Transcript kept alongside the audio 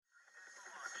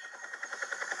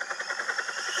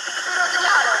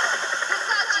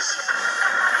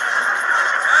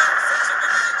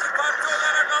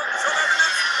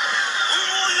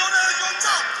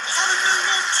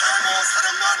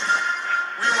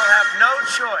no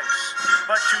choice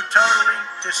but to totally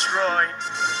destroy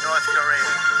North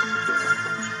Korea.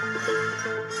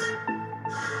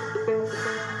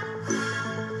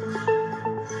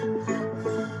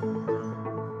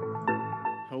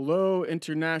 Hello,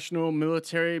 international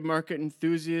military market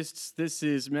enthusiasts. This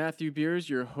is Mathew Beres,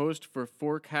 your host for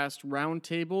Forecast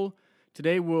Roundtable.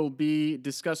 Today we'll be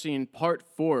discussing part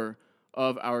 4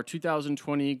 of our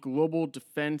 2020 Global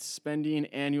Defense Spending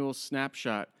Annual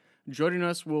Snapshot. Joining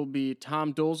us will be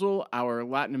Tom Dolzel, our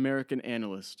Latin American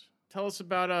analyst. Tell us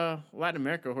about Latin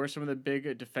America. Who are some of the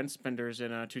big defense spenders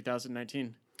in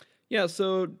 2019? Yeah,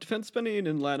 so defense spending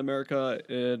in Latin America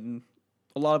in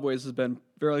a lot of ways has been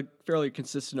fairly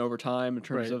consistent over time in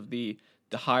terms of the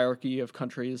hierarchy of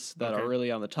countries that are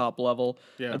really on the top level.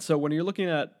 Yeah. And so when you're looking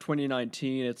at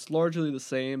 2019, it's largely the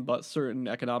same, but certain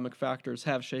economic factors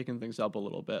have shaken things up a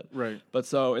little bit. Right. But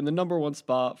so in the number one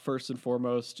spot, first and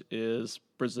foremost, is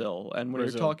Brazil. And when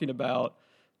you're talking about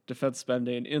defense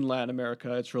spending in Latin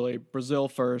America, it's really Brazil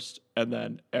first and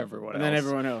then everyone else. And then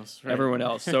everyone else. Right. Everyone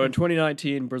else. So in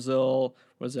 2019, Brazil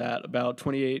was at about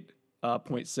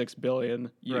 28.6 billion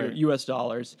U.S.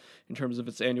 dollars in terms of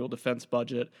its annual defense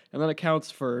budget, and that accounts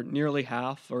for nearly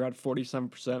half, around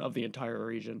 47% of the entire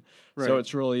region. Right. So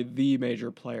it's really the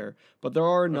major player. But there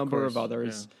are a number of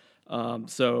others. Yeah.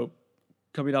 So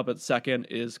coming up at second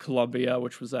is Colombia,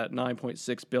 which was at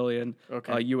 9.6 billion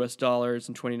U.S. dollars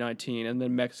in 2019, and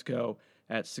then Mexico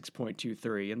at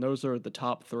 6.23. And those are the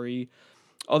top three.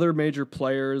 Other major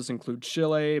players include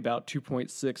Chile, about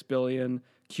 2.6 billion.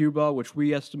 Cuba, which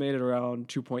we estimated around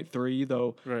 2.3,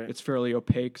 though it's fairly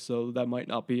opaque, so that might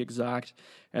not be exact.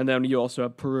 And then you also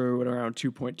have Peru at around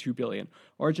 2.2 billion.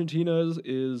 Argentina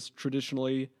is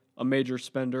traditionally a major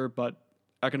spender, but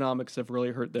economics have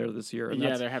really hurt there this year. And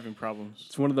they're having problems.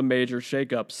 It's one of the major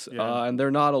shakeups, and they're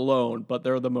not alone, but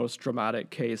they're the most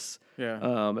dramatic case. Yeah.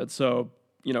 And so,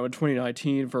 in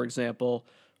 2019, for example,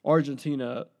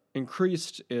 Argentina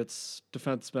increased its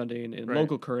defense spending in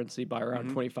local currency by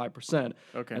around 25%.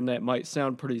 Okay. And that might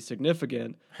sound pretty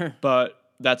significant, but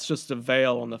that's just a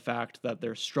veil on the fact that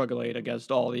they're struggling against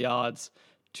all the odds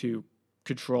to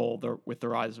control with the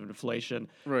rise of inflation.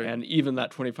 Right. And even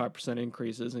that 25%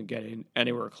 increase isn't getting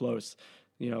anywhere close.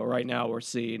 Right now we're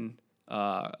seeing,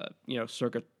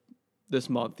 circa this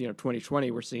month,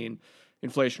 2020, we're seeing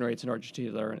inflation rates in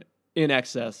Argentina that are in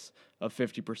excess of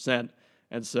 50%.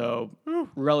 And so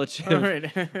relative to,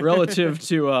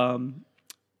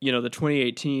 the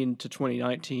 2018 to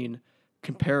 2019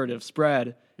 comparative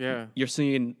spread, you're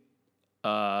seeing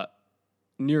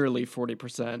nearly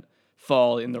 40%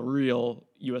 fall in the real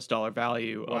U.S. dollar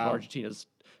value of Argentina's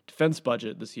defense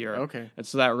budget this year. Okay. And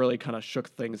so that really kind of shook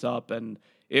things up, and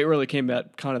it really came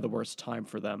at kind of the worst time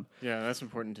for them. Yeah, that's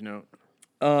important to note.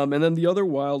 And then the other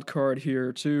wild card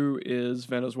here, too, is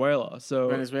Venezuela.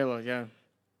 Venezuela, yeah.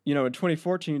 In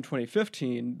 2014,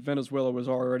 2015, Venezuela was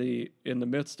already in the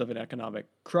midst of an economic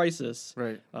crisis.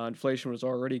 Right. Inflation was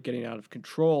already getting out of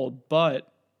control,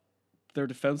 but their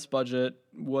defense budget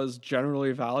was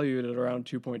generally valued at around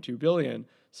 2.2 billion,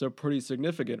 so pretty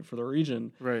significant for the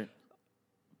region. Right.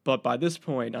 But by this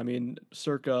point,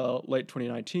 circa late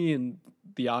 2019,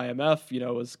 the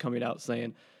IMF, was coming out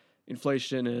saying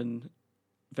inflation in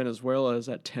Venezuela is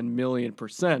at 10 million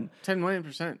 %. 10 million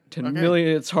 %. 10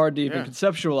 million, it's hard to even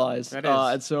conceptualize. That is.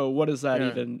 And so what does that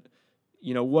even,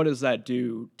 what does that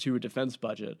do to a defense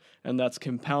budget? And that's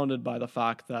compounded by the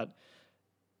fact that,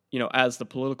 as the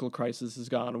political crisis has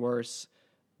gotten worse,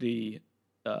 the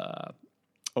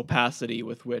opacity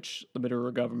with which the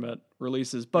Maduro government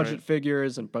releases budget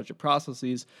figures and budget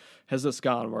processes has just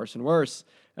gotten worse and worse.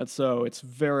 And so it's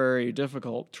very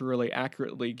difficult to really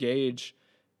accurately gauge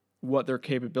what their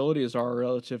capabilities are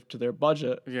relative to their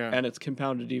budget, and it's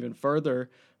compounded even further.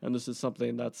 And this is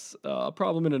something that's a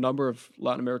problem in a number of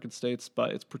Latin American states, but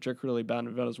it's particularly bad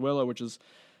in Venezuela, which is,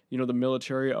 the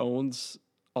military owns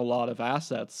a lot of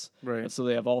assets, and so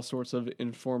they have all sorts of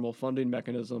informal funding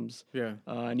mechanisms.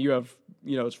 And you have,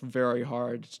 it's very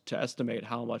hard to estimate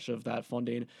how much of that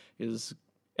funding is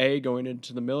going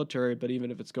into the military, but even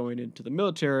if it's going into the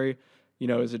military,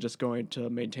 is it just going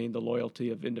to maintain the loyalty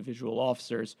of individual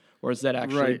officers, or is that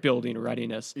actually building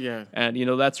readiness? Yeah. And,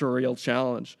 that's a real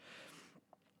challenge.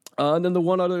 And then the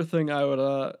one other thing I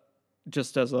would,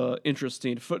 just as a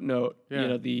interesting footnote,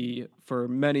 for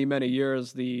many, many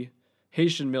years, the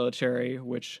Haitian military,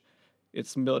 which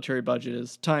its military budget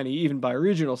is tiny, even by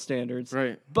regional standards,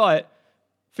 but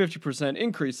 50%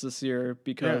 increase this year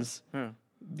because within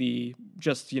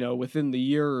the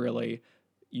year, really,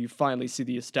 you finally see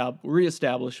the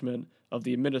reestablishment of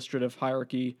the administrative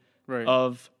hierarchy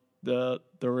of the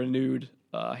renewed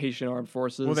Haitian armed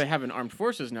forces. Well, they have an armed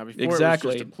forces now. Before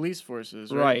Exactly. it was just the police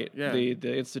forces, Right. right? Yeah.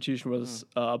 The institution was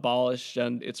abolished,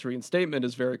 and its reinstatement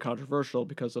is very controversial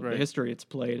because of the history it's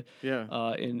played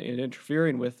in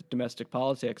interfering with domestic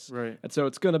politics. Right. And so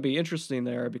it's going to be interesting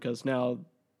there because now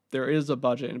there is a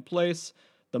budget in place.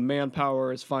 The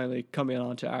manpower is finally coming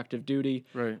onto active duty.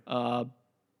 Right.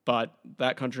 But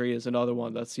that country is another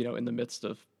one that's in the midst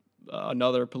of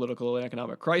another political and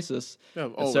economic crisis.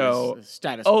 Always. So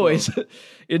Status always, quo.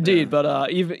 indeed,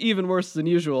 but even worse than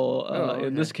usual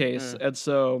in this case. And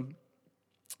so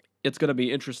it's going to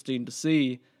be interesting to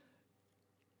see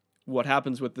what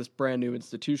happens with this brand new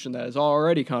institution that is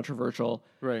already controversial,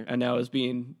 right? And now is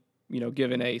being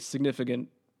given a significant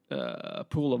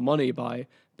pool of money by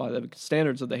the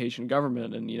standards of the Haitian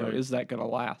government, and is that going to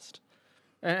last?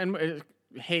 And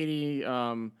Haiti,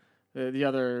 the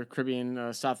other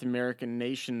Caribbean, South American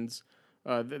nations,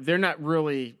 they're not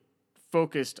really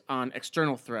focused on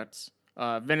external threats.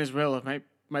 Venezuela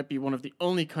might be one of the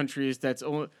only countries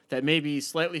that may be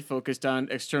slightly focused on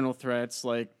external threats,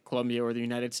 like Colombia or the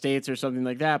United States or something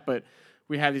like that. But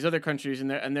we have these other countries, and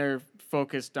they're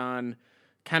focused on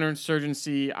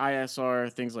counterinsurgency,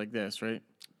 ISR, things like this, right?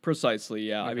 Precisely,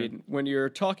 yeah. Okay. I mean, when you're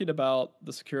talking about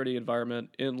the security environment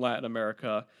in Latin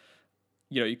America,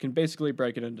 you can basically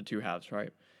break it into two halves, right?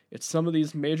 It's some of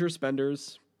these major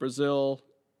spenders. Brazil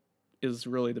is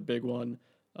really the big one.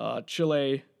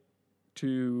 Chile,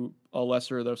 to a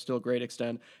lesser, though still great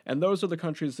extent. And those are the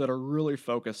countries that are really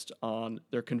focused on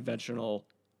their conventional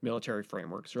military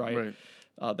frameworks, right?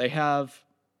 They have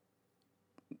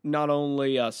not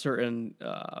only a certain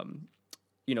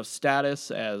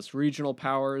status as regional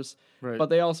powers, but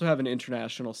they also have an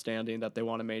international standing that they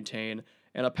want to maintain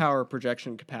and a power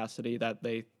projection capacity that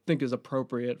they think is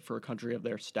appropriate for a country of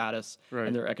their status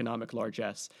and their economic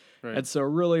largesse. And so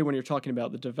really, when you're talking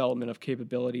about the development of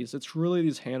capabilities, it's really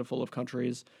these handful of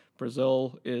countries.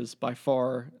 Brazil is by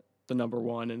far the number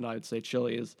one, and I would say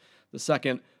Chile is the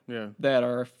second, that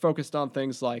are focused on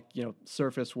things like,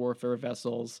 surface warfare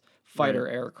vessels, fighter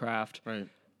aircraft.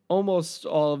 Almost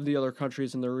all of the other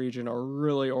countries in the region are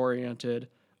really oriented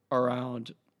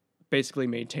around basically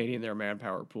maintaining their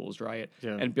manpower pools,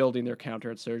 and building their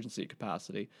counterinsurgency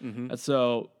capacity. And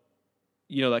so,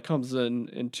 that comes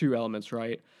in two elements,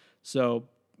 right? So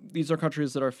these are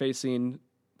countries that are facing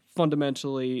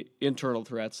fundamentally internal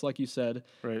threats, like you said.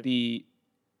 The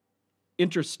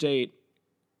interstate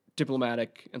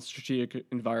diplomatic and strategic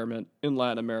environment in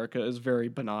Latin America is very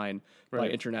benign by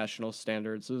international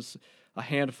standards. There's a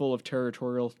handful of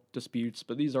territorial disputes,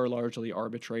 but these are largely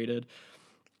arbitrated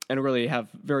and really have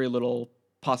very little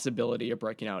possibility of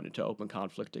breaking out into open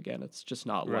conflict again. It's just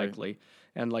not likely.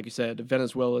 And like you said,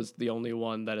 Venezuela is the only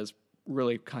one that is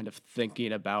really kind of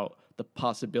thinking about the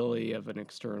possibility of an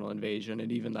external invasion,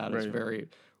 and even that is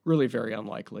really very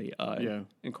unlikely,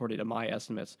 according to my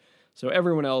estimates. So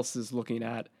everyone else is looking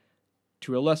at,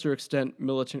 to a lesser extent,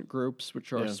 militant groups,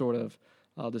 which are sort of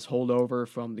this holdover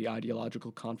from the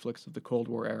ideological conflicts of the Cold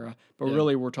War era. But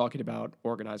really, we're talking about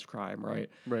organized crime,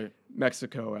 right?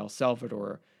 Mexico, El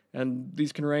Salvador. And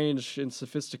these can range in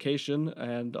sophistication,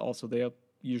 and also they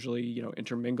usually,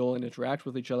 intermingle and interact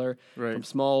with each other, from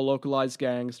small localized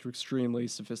gangs to extremely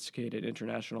sophisticated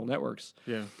international networks.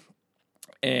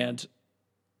 And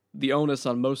the onus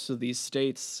on most of these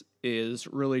states is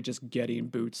really just getting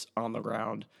boots on the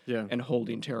ground and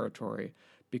holding territory,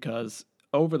 because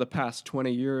over the past 20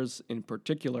 years in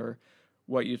particular,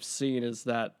 what you've seen is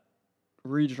that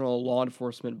regional law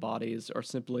enforcement bodies are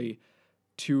simply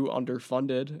too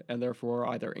underfunded and therefore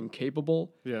either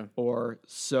incapable or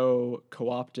so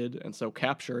co-opted and so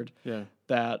captured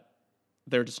that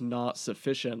they're just not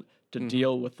sufficient to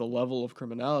deal with the level of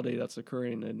criminality that's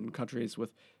occurring in countries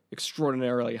with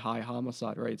extraordinarily high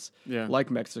homicide rates,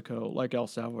 like Mexico, like El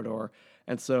Salvador.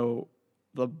 And so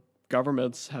the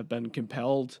governments have been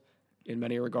compelled in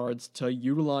many regards to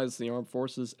utilize the armed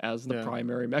forces as the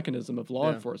primary mechanism of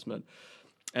law enforcement.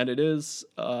 And it is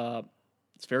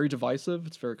it's very divisive,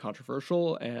 it's very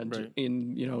controversial, and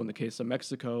in the case of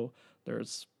Mexico,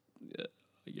 there's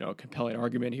a compelling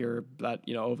argument here that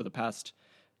over the past,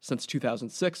 since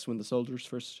 2006, when the soldiers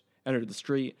first entered the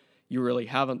street, you really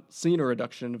haven't seen a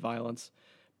reduction in violence,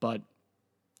 but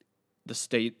the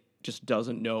state just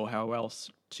doesn't know how else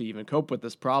to even cope with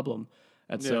this problem.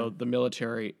 And so the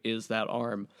military is that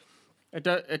arm.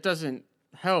 It doesn't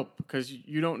help, because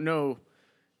you don't know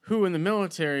who in the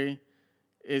military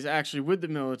is actually with the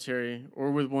military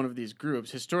or with one of these groups.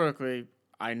 Historically,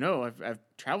 I know, I've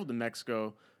traveled to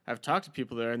Mexico, I've talked to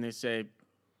people there, and they say,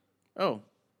 oh,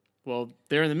 Well,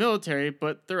 they're in the military,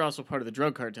 but they're also part of the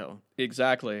drug cartel.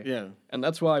 Exactly. Yeah. And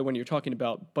that's why when you're talking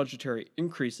about budgetary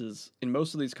increases, in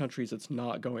most of these countries, it's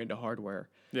not going to hardware.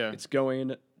 Yeah. It's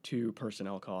going to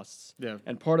personnel costs. Yeah.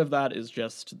 And part of that is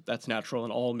just, that's natural in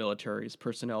all militaries.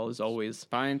 Personnel is always...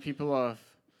 buying people off.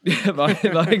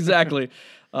 Exactly.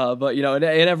 But, you know, in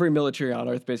every military on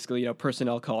Earth, basically, you know,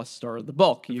 personnel costs are the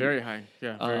bulk. Very high.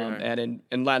 Yeah, very high. And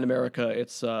in Latin America,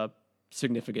 it's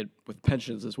significant with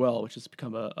pensions as well, which has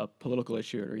become a political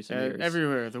issue in recent years.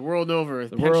 Everywhere, the world over,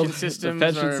 the pension systems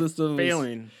are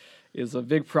failing. Is a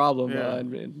big problem. Yeah.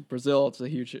 In Brazil, it's a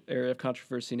huge area of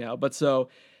controversy now. But so,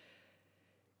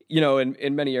 you know,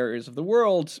 in many areas of the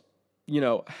world, you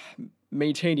know,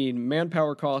 maintaining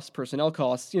manpower costs, personnel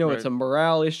costs, you know, it's a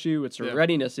morale issue, it's a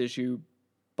readiness issue.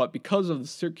 But because of the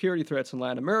security threats in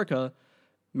Latin America,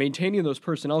 maintaining those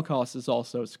personnel costs is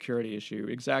also a security issue,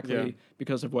 exactly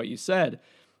because of what you said.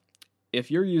 If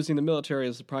you're using the military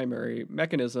as the primary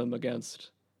mechanism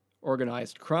against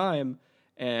organized crime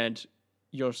and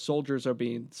your soldiers are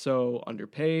being so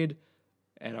underpaid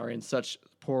and are in such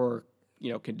poor,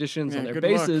 you know, conditions on their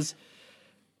bases,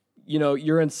 you know,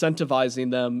 you're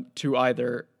incentivizing them to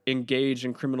either engage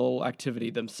in criminal activity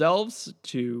themselves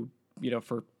to, you know,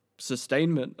 for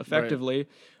sustainment effectively,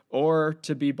 or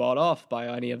to be bought off by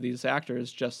any of these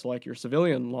actors, just like your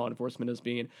civilian law enforcement is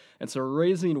being. And so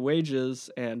raising wages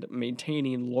and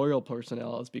maintaining loyal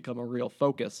personnel has become a real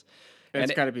focus.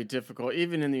 It's got to be difficult.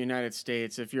 Even in the United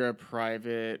States, if you're a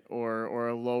private or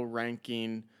a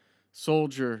low-ranking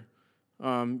soldier,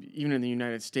 even in the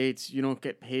United States, you don't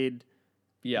get paid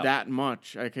that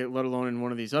much, let alone in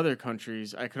one of these other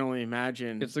countries. I can only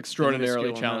imagine. It's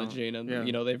extraordinarily challenging, and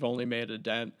you know, they've only made a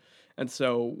dent. And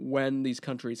so when these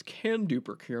countries can do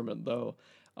procurement, though,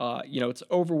 you know, it's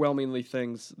overwhelmingly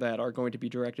things that are going to be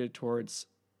directed towards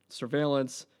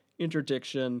surveillance,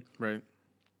 interdiction. Right.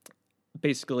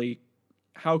 Basically,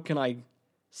 how can I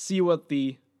see what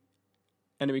the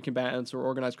enemy combatants or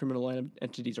organized criminal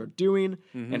entities are doing,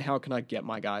 and how can I get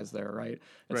my guys there, right?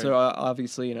 And so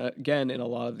obviously, again, in a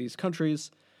lot of these countries,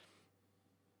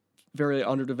 very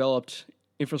underdeveloped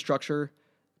infrastructure,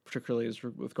 particularly with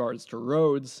regards to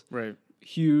roads,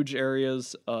 huge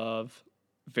areas of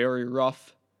very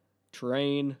rough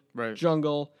terrain,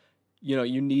 jungle. You know,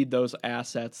 you need those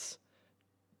assets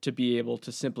to be able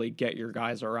to simply get your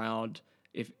guys around,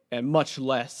 and much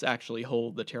less actually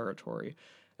hold the territory.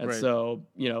 And so,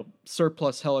 you know,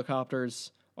 surplus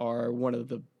helicopters are one of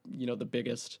the, you know, the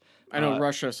biggest. I know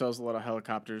Russia sells a lot of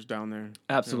helicopters down there.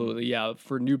 Absolutely, yeah.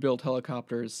 For new built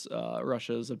helicopters,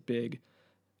 Russia is a big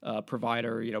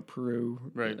provider. You know,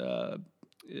 Peru, a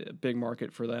big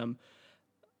market for them,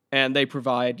 and they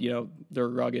provide, you know, their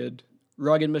rugged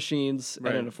machines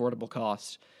at an affordable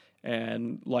cost.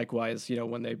 And likewise, you know,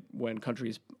 when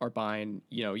countries are buying,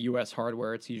 you know, U.S.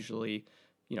 hardware, it's usually,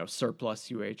 you know,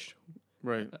 surplus UH,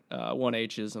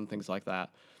 1Hs and things like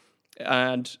that.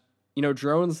 And, you know,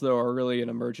 drones, though, are really an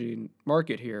emerging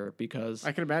market here because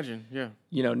I can imagine,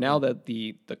 you know, now that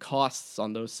the costs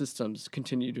on those systems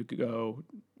continue to go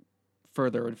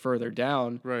further and further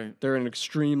down, they're an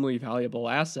extremely valuable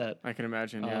asset. I can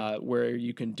imagine, where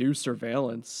you can do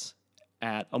surveillance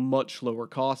at a much lower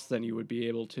cost than you would be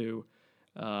able to,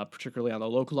 particularly on the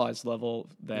localized level,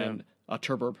 than a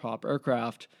turboprop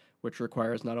aircraft, which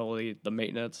requires not only the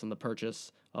maintenance and the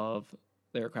purchase of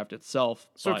the aircraft itself.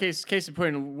 So case in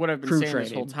point, what I've been saying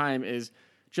this whole time is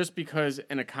just because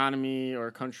an economy or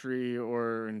a country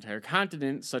or an entire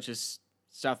continent, such as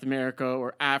South America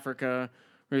or Africa,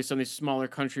 or some of these smaller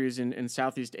countries in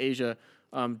Southeast Asia,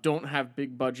 don't have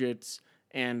big budgets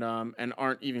and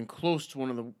aren't even close to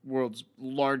one of the world's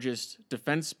largest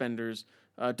defense spenders,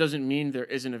 doesn't mean there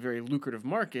isn't a very lucrative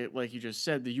market. Like you just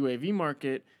said, the UAV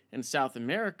market in South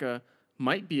America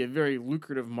might be a very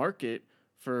lucrative market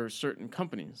for certain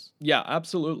companies. Yeah,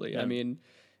 absolutely. I mean,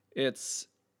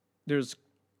 there's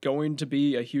going to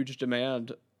be a huge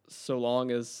demand so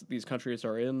long as these countries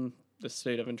are in the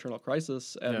state of internal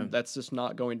crisis, and that's just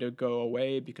not going to go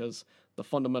away because the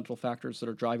fundamental factors that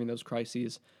are driving those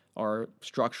crises are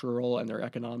structural and they're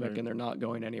economic and they're not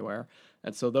going anywhere.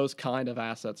 And so those kind of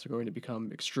assets are going to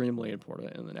become extremely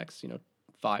important in the next,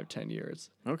 5-10 years.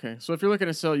 Okay. So if you're looking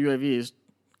to sell UAVs,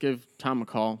 give Tom a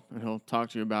call and he'll talk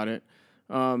to you about it.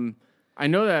 I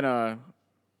know that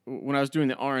when I was doing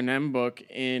the R&M book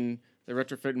in the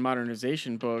retrofit and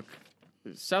modernization book,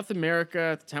 South America,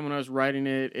 at the time when I was writing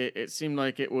it seemed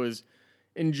like it was,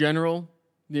 in general,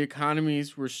 the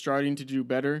economies were starting to do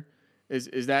better.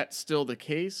 Is that still the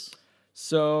case?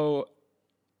 So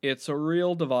it's a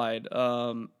real divide.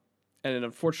 And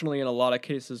unfortunately, in a lot of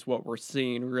cases, what we're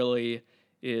seeing really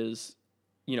is,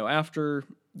 after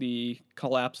the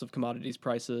collapse of commodities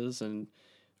prices and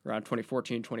around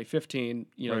 2014, 2015,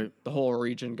 the whole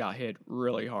region got hit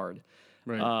really hard.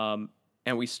 Right.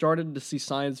 And we started to see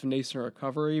signs of nascent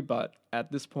recovery, but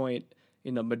at this point,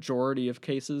 in a majority of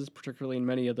cases, particularly in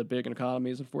many of the big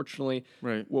economies, unfortunately,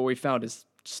 what we found is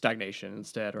stagnation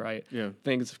instead, right? Yeah.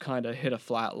 Things have kind of hit a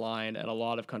flat line, and a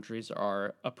lot of countries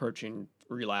are approaching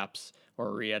relapse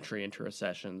or re-entry into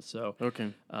recession. So,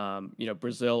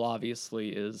 Brazil obviously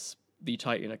is the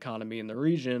titan economy in the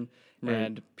region,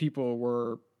 and people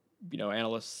were,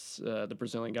 analysts, the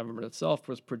Brazilian government itself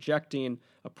was projecting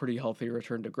a pretty healthy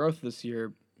return to growth this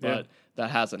year, but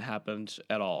that hasn't happened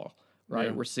at all, right?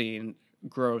 Yeah. We're seeing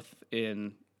growth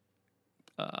in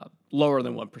lower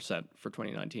than 1% for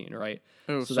 2019, right?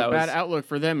 Oh, so that bad outlook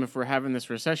for them if we're having this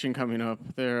recession coming up.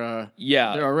 They're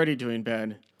already doing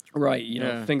bad. Right,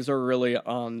 things are really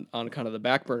on kind of the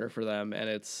back burner for them, and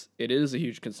it is a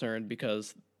huge concern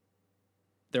because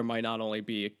there might not only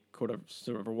be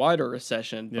sort of a wider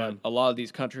recession, but a lot of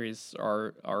these countries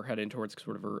are heading towards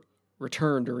sort of a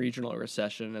return to regional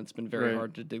recession, and it's been very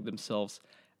hard to dig themselves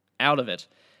out of it.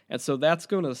 And so that's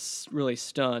going to really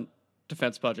stunt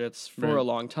defense budgets for a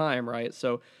long time, right?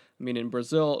 So, I mean, in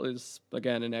Brazil is,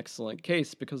 again, an excellent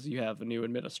case because you have a new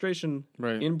administration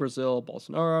in Brazil,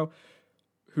 Bolsonaro,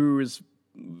 who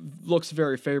looks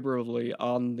very favorably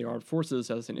on the armed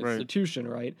forces as an institution,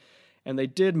 right? And they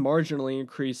did marginally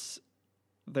increase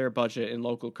their budget in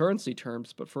local currency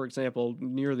terms, but for example,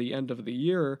 near the end of the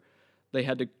year, they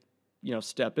had to,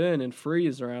 step in and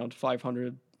freeze around $5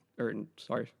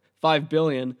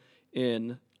 billion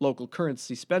in local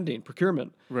currency spending,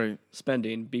 procurement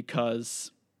spending,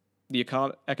 because the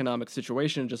economic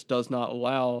situation just does not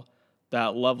allow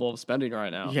that level of spending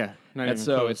right now. Yeah, and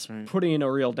so it's putting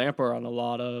a real damper on a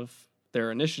lot of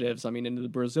their initiatives. I mean, in the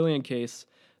Brazilian case,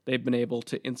 they've been able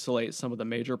to insulate some of the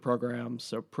major programs.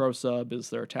 So ProSub is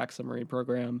their attack submarine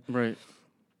program. Right.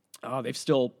 They've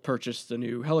still purchased a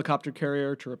new helicopter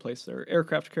carrier to replace their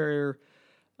aircraft carrier.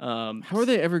 How are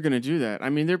they ever going to do that? I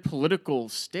mean, their political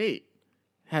state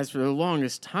has for the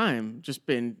longest time just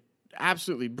been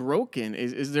absolutely broken.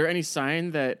 Is there any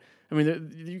sign that, I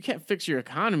mean, you can't fix your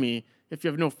economy if you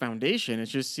have no foundation? It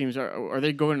just seems, are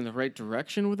they going in the right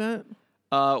direction with that?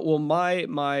 Well,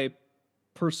 my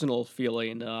personal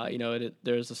feeling,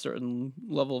 there's a certain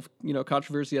level of,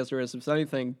 controversy as there is with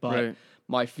anything, but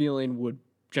my feeling would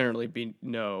generally be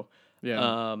no.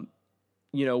 Yeah.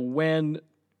 When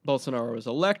Bolsonaro was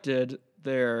elected,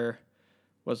 there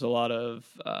was a lot of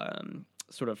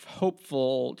sort of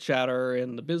hopeful chatter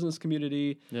in the business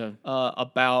community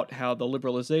about how the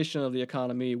liberalization of the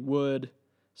economy would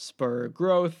spur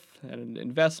growth and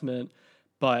investment.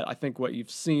 But I think what you've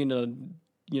seen,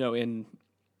 in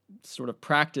sort of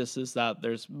practice is that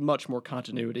there's much more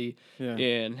continuity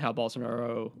in how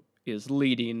Bolsonaro is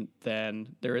leading than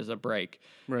there is a break.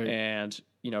 Right. And,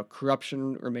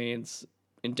 corruption remains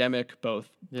endemic both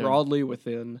broadly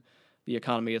within the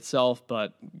economy itself,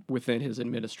 but within his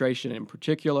administration in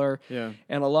particular. Yeah.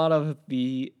 And a lot of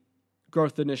the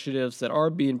growth initiatives that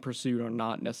are being pursued are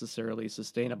not necessarily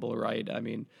sustainable, right? I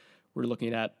mean, we're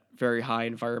looking at very high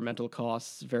environmental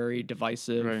costs, very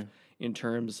divisive in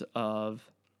terms of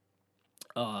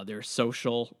their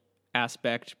social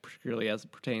aspect, particularly as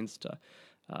it pertains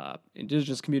to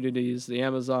indigenous communities, the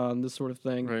Amazon, this sort of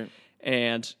thing. Right.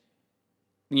 And,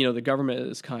 the government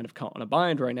is kind of caught in a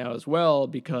bind right now as well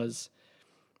because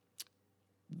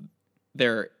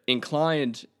they're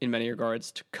inclined in many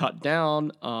regards to cut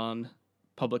down on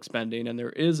public spending, and there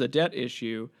is a debt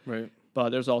issue, but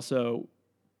there's also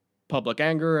public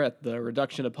anger at the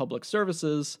reduction of public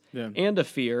services and a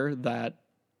fear that,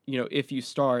 if you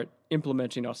start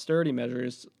implementing austerity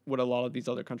measures, what a lot of these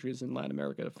other countries in Latin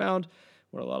America have found,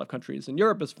 what a lot of countries in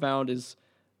Europe has found is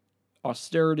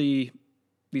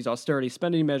these austerity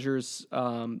spending measures,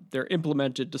 they're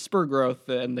implemented to spur growth,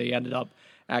 and they ended up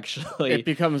actually... It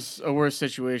becomes a worse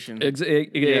situation.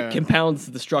 It compounds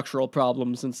the structural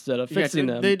problems insteed of fixing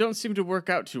them. They don't seem to work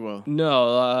out too well.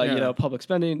 No, public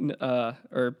spending,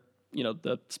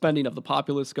 the spending of the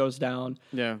populace goes down,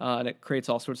 and it creates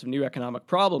all sorts of new economic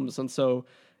problems. And so,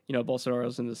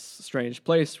 Bolsonaro's in this strange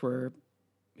place where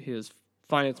his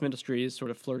finance ministry is sort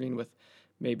of flirting with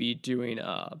maybe doing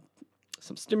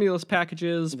some stimulus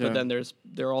packages, but then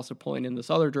they're also pulling in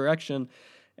this other direction.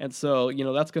 And so,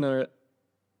 that's going to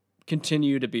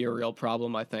continue to be a real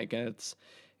problem, I think. And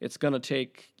it's going to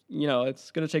take,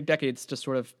 decades to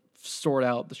sort of sort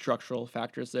out the structural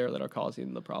factors there that are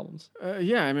causing the problems. I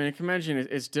mean, I can imagine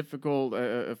it's difficult.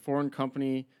 A foreign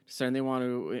company deciding they want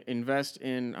to invest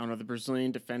in, the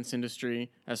Brazilian defense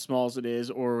industry, as small as it is,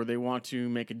 or they want to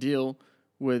make a deal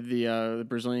with the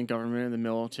Brazilian government and the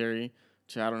military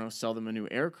to, I don't know, sell them a new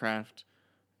aircraft.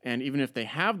 And even if they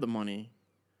have the money,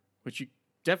 which you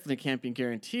definitely can't be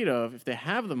guaranteed of, if they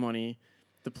have the money,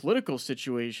 the political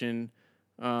situation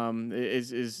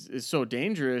is so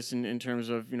dangerous in terms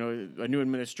of, a new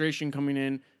administration coming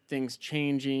in, things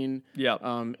changing,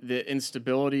 the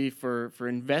instability for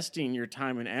investing your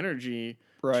time and energy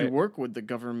to work with the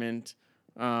government.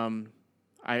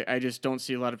 I just don't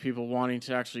see a lot of people wanting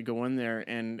to actually go in there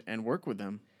and work with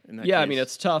them. In that case. I mean,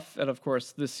 it's tough, and of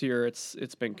course, this year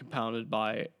it's been compounded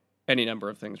by any number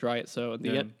of things, right? So at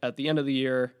the end of the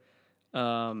year,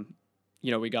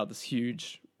 we got this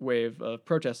huge wave of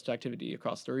protest activity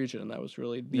across the region, and that was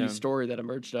really the story that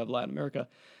emerged out of Latin America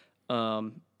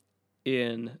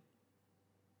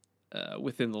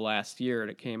within the last year,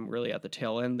 and it came really at the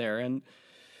tail end there. And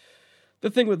the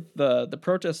thing with the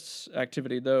protests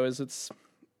activity, though, is it's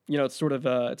sort of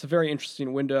it's a very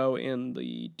interesting window in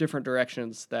the different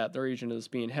directions that the region is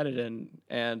being headed in,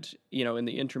 and in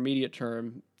the intermediate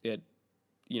term, it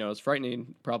is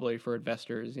frightening probably for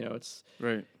investors. It's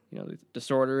right. The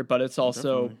disorder, but it's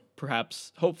also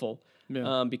perhaps hopeful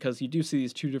because you do see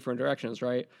these two different directions,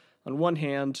 right? On one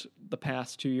hand, the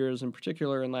past 2 years in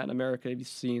particular in Latin America, you've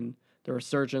seen the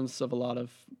resurgence of a lot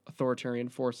of authoritarian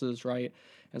forces, right?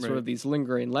 And sort of these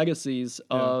lingering legacies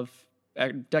of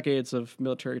decades of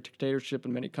military dictatorship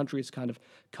in many countries kind of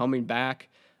coming back,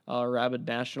 rabid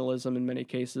nationalism in many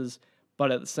cases.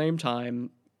 But at the same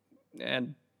time,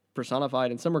 and personified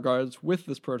in some regards with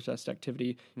this protest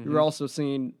activity, you're also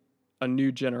seeing a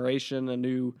new generation, a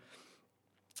new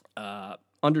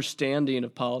understanding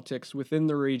of politics within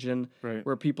the region,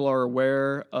 where people are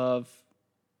aware of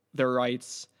their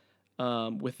rights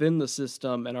within the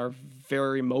system and are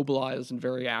very mobilized and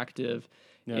very active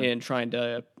in trying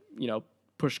to,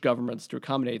 push governments to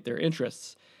accommodate their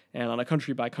interests. And on a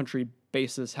country by country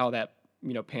basis, how that,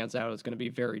 pans out is going to be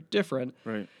very different.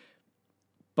 Right.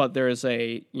 But there is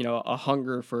a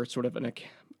hunger for sort of an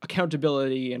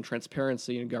accountability and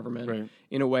transparency in government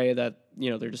in a way that,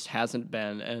 there just hasn't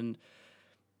been. And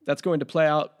that's going to play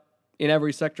out in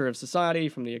every sector of society,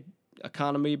 from the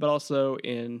economy, but also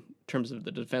in terms of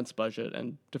the defense budget.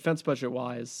 And defense budget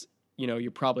wise,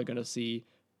 you're probably going to see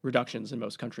reductions in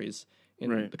most countries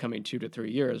in the coming 2 to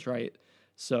 3 years, right?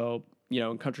 So,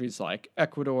 in countries like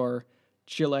Ecuador,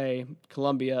 Chile,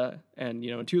 Colombia, and,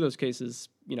 in two of those cases,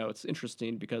 it's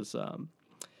interesting because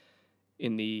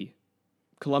in the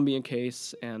Colombian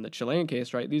case and the Chilean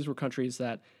case, right, these were countries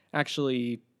that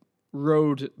actually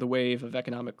rode the wave of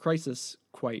economic crisis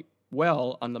quite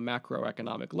well on the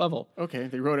macroeconomic level. Okay,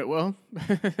 they rode it well.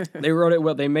 They rode it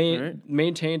well. They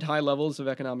maintained high levels of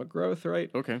economic growth,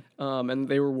 right? Okay. And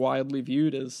they were widely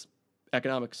viewed as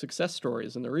economic success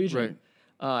stories in the region,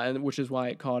 and which is why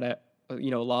it caught a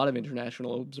lot of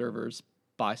international observers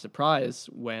by surprise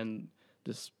when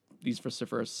these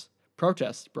vociferous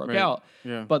protests broke out.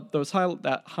 Yeah. But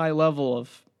that high level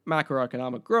of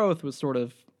macroeconomic growth was sort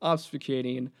of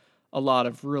obfuscating a lot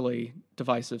of really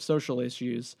divisive social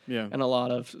issues and a lot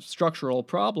of structural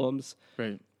problems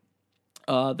that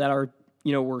are,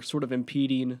 were sort of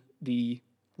impeding the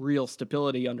real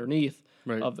stability underneath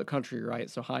of the country, right?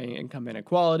 So high income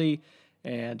inequality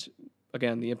and,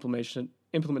 again, the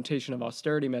implementation of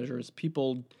austerity measures.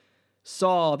 People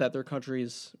saw that their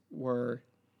countries were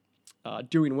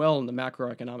doing well in the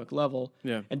macroeconomic level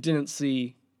and didn't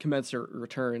see commensurate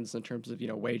returns in terms of,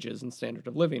 wages and standard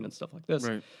of living and stuff like this.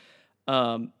 Right.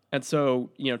 And so,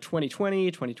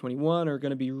 2020, 2021 are going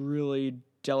to be really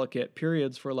delicate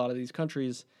periods for a lot of these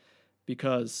countries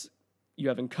because you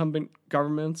have incumbent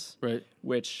governments,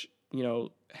 which,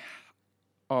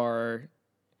 are,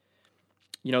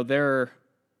 their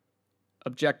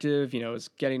objective, is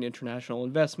getting international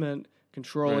investment,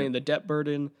 controlling the debt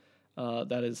burden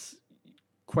that is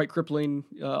quite crippling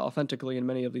authentically in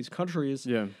many of these countries.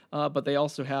 But they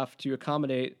also have to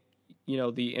accommodate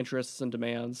the interests and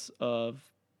demands of,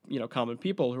 common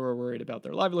people who are worried about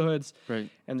their livelihoods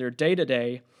and their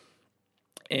day-to-day.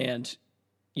 And,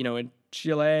 in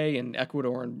Chile and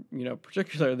Ecuador, and,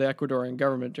 particularly the Ecuadorian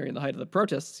government during the height of the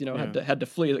protests, had to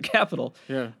flee the capital.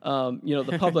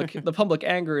 The public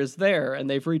anger is there, and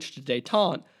they've reached a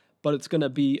détente, but it's going to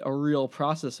be a real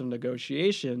process of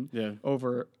negotiation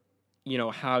over,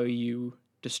 how you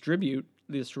distribute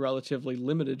this relatively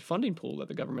limited funding pool that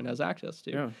the government has access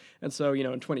to. And so,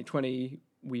 in 2020,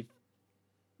 we've,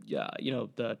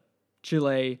 the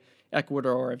Chile,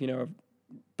 Ecuador have,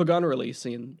 begun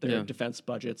releasing their defense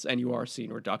budgets, and you are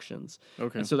seeing reductions.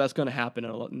 And so that's going to happen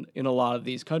in a lot of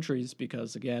these countries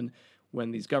because, again,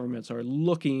 when these governments are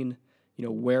looking,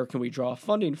 where can we draw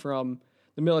funding from,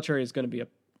 the military is going to be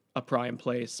a prime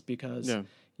place because,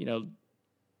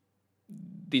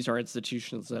 these are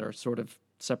institutions that are sort of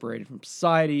separated from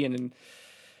society, and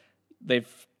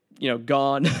they've,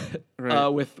 gone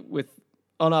with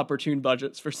unopportune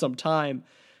budgets for some time.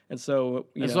 And so,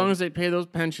 as long as they pay those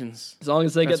pensions, as long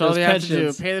as they get all those they pensions,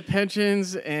 have to do, pay the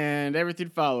pensions, and everything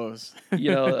follows.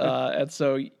 And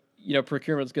so,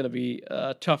 procurement's going to be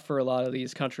tough for a lot of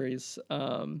these countries,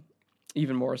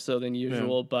 even more so than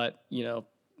usual. But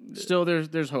still,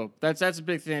 there's hope. That's a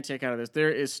big thing I take out of this.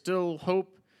 There is still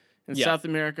hope in South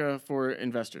America for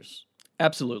investors.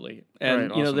 Absolutely,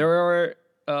 and awesome. there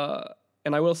are,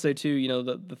 and I will say too,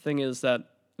 the thing is that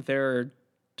there are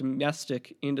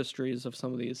domestic industries of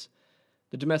some of these,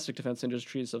 the domestic defense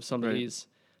industries of some of these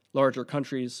larger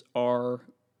countries are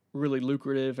really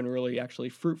lucrative and really actually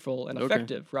fruitful and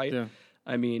effective, right? Yeah.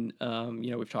 I mean,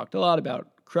 we've talked a lot about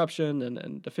corruption and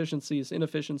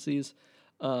inefficiencies,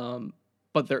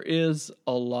 but there is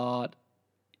a lot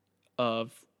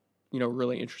of,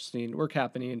 really interesting work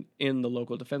happening in the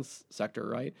local defense sector,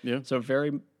 right? Yeah. So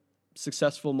very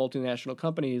successful multinational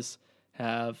companies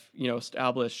have,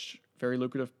 established very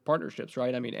lucrative partnerships,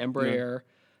 right? I mean, Embraer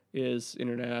is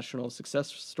international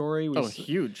success story.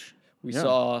 Huge. We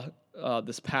saw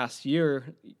this past year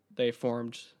they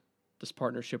formed this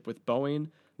partnership with Boeing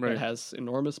that has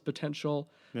enormous potential.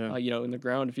 Yeah. In the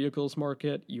ground vehicles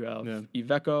market, you have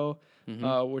Iveco,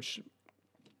 which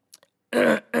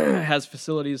has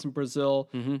facilities in Brazil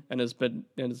and has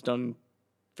done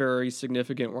very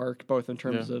significant work both in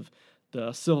terms of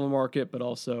the civil market, but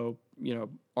also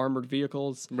armored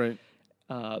vehicles. Right.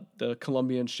 The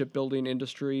Colombian shipbuilding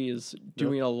industry is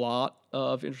doing a lot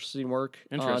of interesting work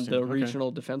on the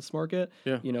regional defense market.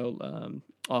 Yeah.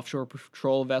 Offshore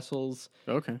patrol vessels.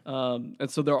 Okay. And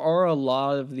so there are a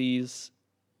lot of these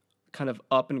kind of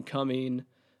up and coming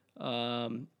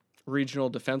regional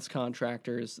defense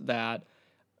contractors that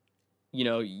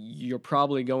you're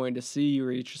probably going to see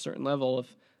reach a certain level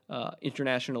of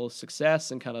international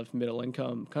success in kind of middle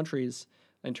income countries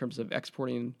in terms of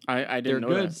exporting I didn't know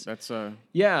goods. That's and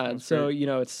that's so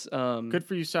great. It's good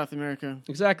for you, South America.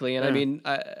 Exactly. And I mean,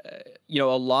 a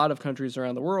lot of countries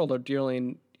around the world are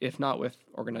dealing, if not with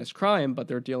organized crime, but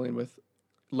they're dealing with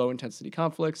low intensity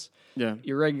conflicts,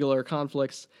 irregular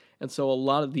conflicts, and so a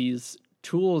lot of these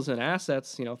tools and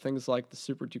assets, things like the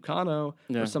Super Tucano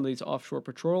or some of these offshore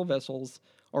patrol vessels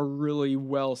are really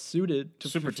well suited to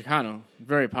Super Tucano,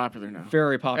 very popular now.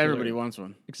 Very popular. Everybody wants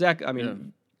one. Exactly. I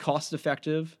mean, cost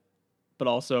effective, but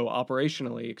also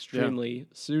operationally extremely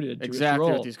suited to its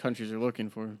role. What these countries are looking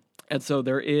for. And so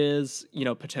there is,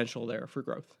 potential there for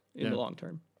growth in the long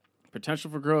term.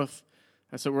 Potential for growth.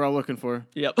 That's what we're all looking for.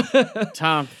 Yep.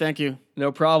 Tom, thank you.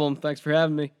 No problem. Thanks for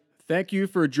having me. Thank you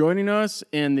for joining us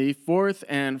in the fourth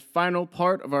and final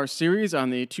part of our series on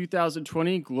the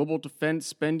 2020 Global Defense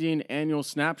Spending Annual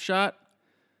Snapshot.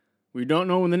 We don't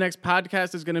know when the next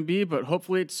podcast is going to be, but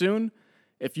hopefully it's soon.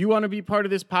 If you want to be part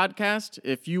of this podcast,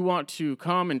 if you want to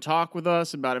come and talk with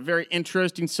us about a very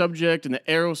interesting subject in the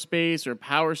aerospace or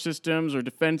power systems or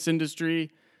defense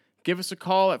industry, give us a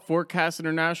call at Forecast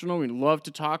International. We'd love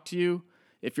to talk to you.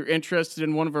 If you're interested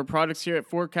in one of our products here at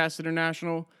Forecast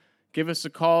International, give us a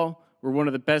call. We're one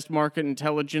of the best market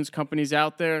intelligence companies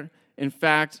out there. In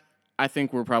fact, I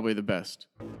think we're probably the best.